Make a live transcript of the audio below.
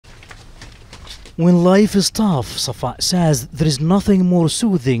When life is tough, Safa says there is nothing more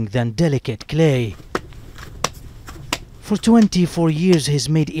soothing than delicate clay. For 24 years he's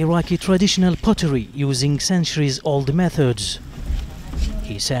made Iraqi traditional pottery using centuries-old methods.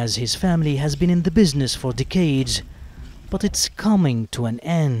 He says his family has been in the business for decades, but it's coming to an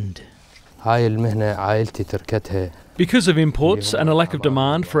end. Because of imports and a lack of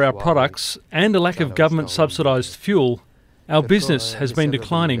demand for our products and a lack of government-subsidised fuel, our business has been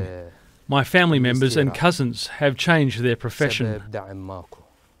declining. My family members and cousins have changed their profession.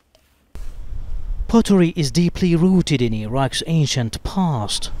 Pottery is deeply rooted in Iraq's ancient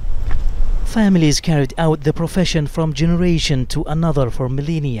past. Families carried out the profession from generation to another for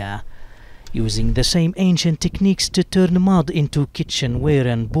millennia, using the same ancient techniques to turn mud into kitchenware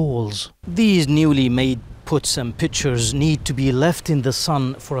and bowls. These newly made pots and pitchers need to be left in the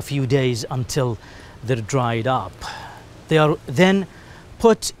sun for a few days until they're dried up. They are then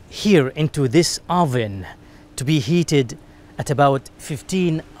put here into this oven to be heated at about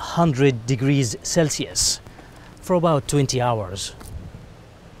 1500 degrees Celsius for about 20 hours.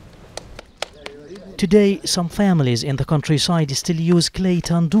 Today, some families in the countryside still use clay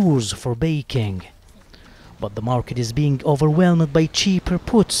tandoors for baking. But the market is being overwhelmed by cheaper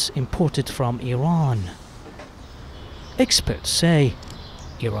pots imported from Iran. Experts say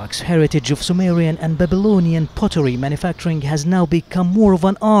Iraq's heritage of Sumerian and Babylonian pottery manufacturing has now become more of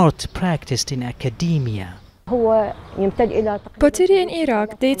an art practiced in academia. Pottery in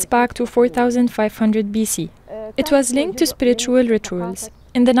Iraq dates back to 4500 BC. It was linked to spiritual rituals.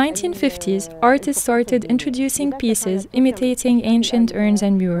 In the 1950s, artists started introducing pieces imitating ancient urns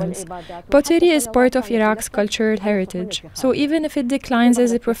and murals. Pottery is part of Iraq's cultural heritage, so even if it declines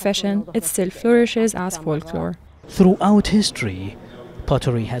as a profession, it still flourishes as folklore. Throughout history,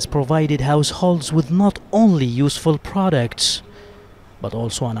 pottery has provided households with not only useful products, but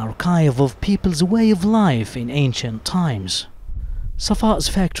also an archive of people's way of life in ancient times. Safa's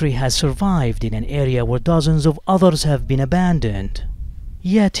factory has survived in an area where dozens of others have been abandoned.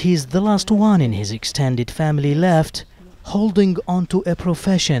 Yet he's the last one in his extended family left, holding on to a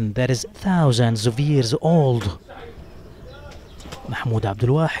profession that is thousands of years old. Mahmoud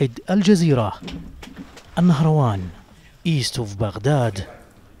Abdelwahed, Al Jazeera, Nahrawan, east of Baghdad.